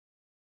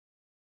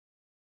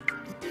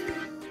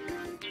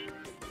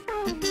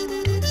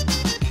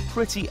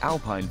pretty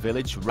alpine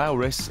village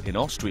Rauris in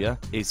Austria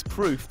is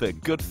proof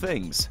that good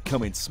things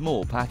come in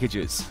small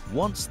packages.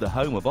 Once the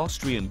home of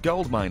Austrian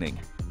gold mining,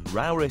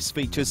 Rauris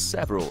features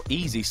several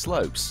easy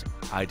slopes,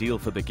 ideal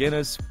for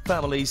beginners,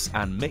 families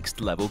and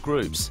mixed-level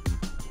groups.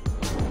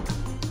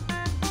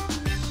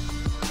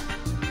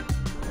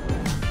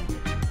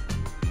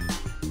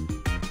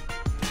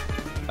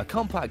 A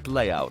compact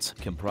layout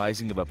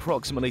comprising of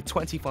approximately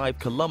 25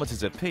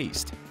 kilometers of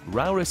piste,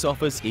 Rauris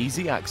offers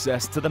easy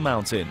access to the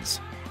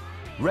mountains.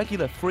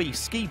 Regular free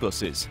ski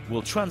buses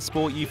will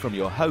transport you from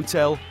your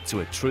hotel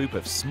to a troop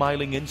of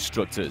smiling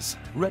instructors,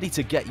 ready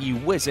to get you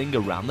whizzing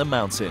around the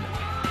mountain.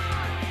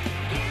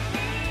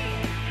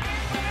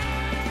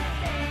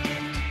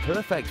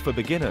 Perfect for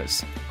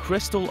beginners,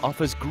 Crystal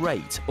offers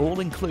great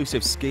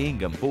all-inclusive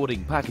skiing and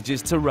boarding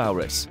packages to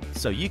Rauris,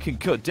 so you can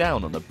cut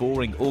down on the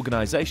boring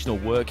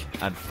organisational work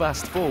and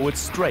fast forward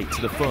straight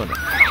to the fun.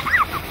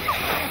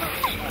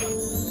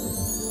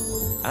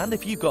 And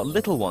if you've got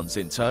little ones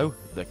in tow,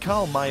 the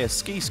Karl Mayr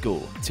Ski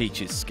School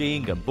teaches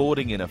skiing and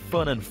boarding in a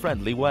fun and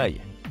friendly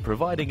way,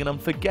 providing an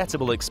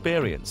unforgettable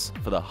experience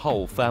for the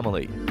whole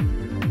family.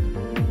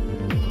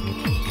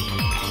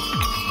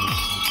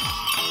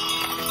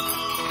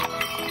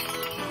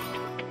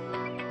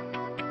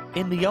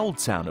 In the old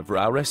town of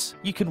Rauris,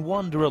 you can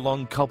wander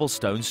along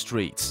cobblestone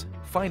streets,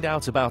 find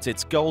out about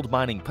its gold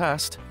mining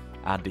past,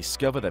 and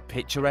discover the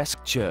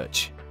picturesque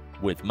church.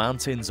 With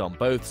mountains on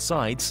both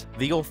sides,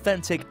 the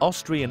authentic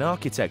Austrian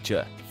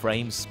architecture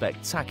frames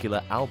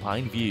spectacular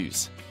alpine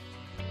views.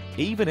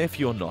 Even if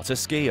you're not a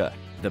skier,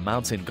 the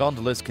mountain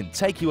gondolas can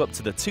take you up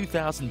to the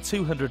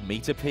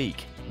 2,200-meter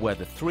peak, where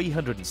the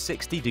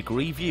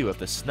 360-degree view of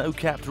the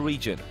snow-capped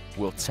region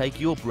will take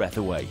your breath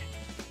away.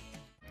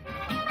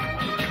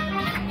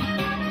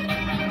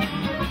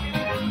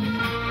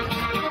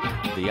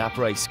 The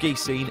après-ski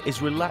scene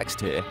is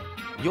relaxed here.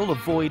 You'll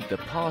avoid the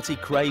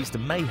party-crazed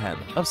mayhem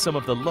of some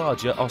of the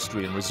larger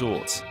Austrian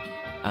resorts,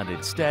 and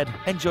instead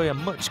enjoy a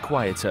much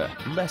quieter,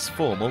 less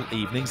formal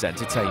evening's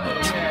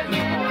entertainment.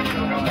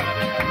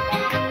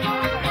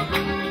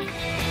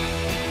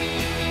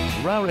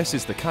 Rauris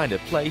is the kind of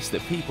place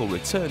that people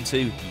return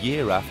to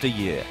year after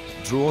year,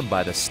 drawn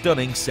by the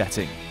stunning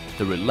setting,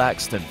 the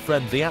relaxed and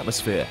friendly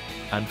atmosphere,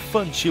 and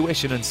fun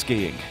tuition and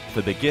skiing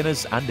for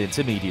beginners and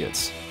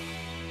intermediates.